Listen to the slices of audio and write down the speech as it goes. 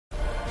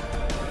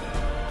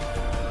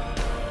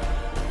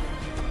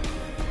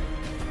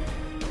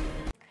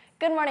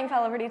Good morning,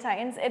 Palo Verde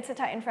Titans. It's a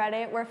Titan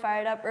Friday. We're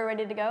fired up, we're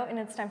ready to go, and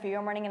it's time for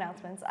your morning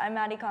announcements. I'm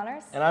Maddie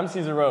Connors. And I'm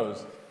Caesar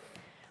Rose.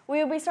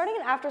 We will be starting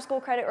an after-school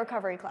credit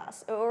recovery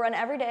class. It will run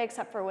every day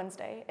except for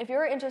Wednesday. If you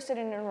are interested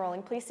in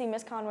enrolling, please see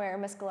Miss Conway or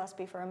Miss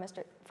Gillespie for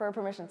a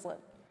permission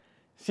slip.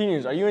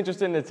 Seniors, are you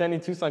interested in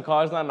attending Tucson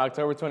College Night on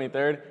October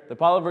 23rd? The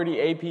Palo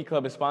Verde AP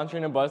Club is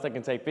sponsoring a bus that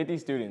can take 50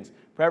 students.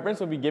 Preference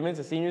will be given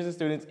to seniors and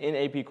students in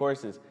AP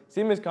courses.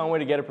 See Ms. Conway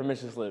to get a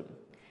permission slip.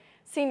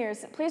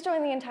 Seniors, please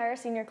join the entire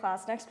senior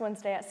class next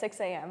Wednesday at 6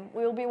 a.m.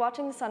 We will be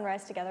watching the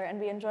sunrise together and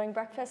be enjoying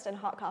breakfast and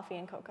hot coffee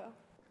and cocoa.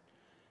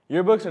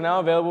 Yearbooks are now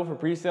available for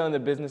pre-sale in the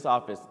business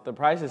office. The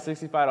price is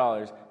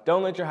 $65.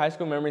 Don't let your high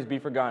school memories be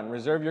forgotten.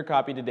 Reserve your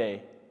copy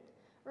today.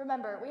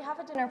 Remember, we have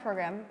a dinner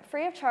program,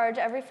 free of charge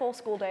every full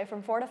school day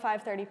from 4 to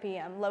 5:30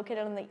 p.m., located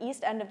on the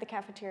east end of the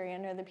cafeteria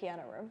near the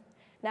piano room.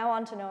 Now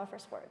on to Noah for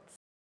sports.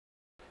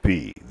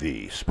 Be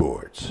the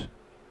Sports.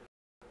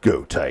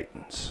 Go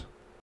Titans.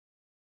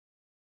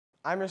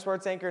 I'm your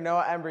sports anchor,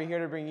 Noah Embry, here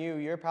to bring you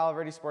your Palo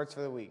Verde sports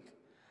for the week.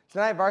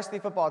 Tonight, varsity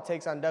football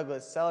takes on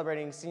Douglas,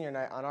 celebrating senior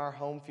night on our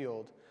home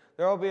field.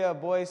 There will be a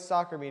boys'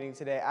 soccer meeting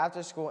today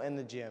after school in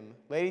the gym.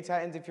 Lady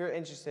Titans, if you're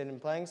interested in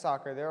playing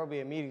soccer, there will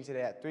be a meeting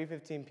today at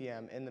 3:15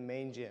 p.m. in the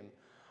main gym.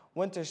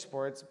 Winter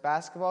sports,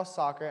 basketball,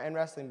 soccer, and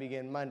wrestling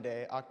begin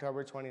Monday,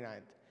 October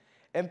 29th.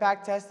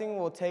 Impact testing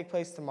will take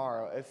place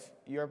tomorrow. If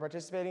you are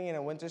participating in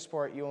a winter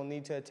sport, you will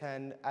need to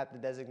attend at the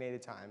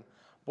designated time.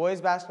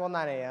 Boys basketball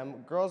 9 a.m.,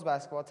 girls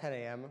basketball 10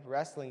 a.m.,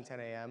 wrestling 10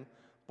 a.m.,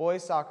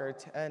 boys soccer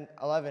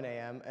 11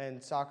 a.m.,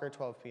 and soccer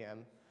 12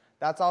 p.m.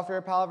 That's all for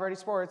your Palo Verde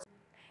sports.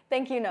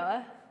 Thank you,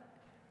 Noah.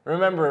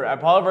 Remember,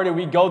 at Palo Verde,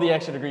 we go the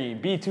extra degree.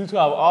 Be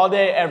 212 all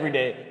day, every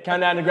day.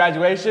 Countdown to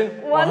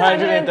graduation,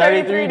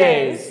 133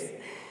 days.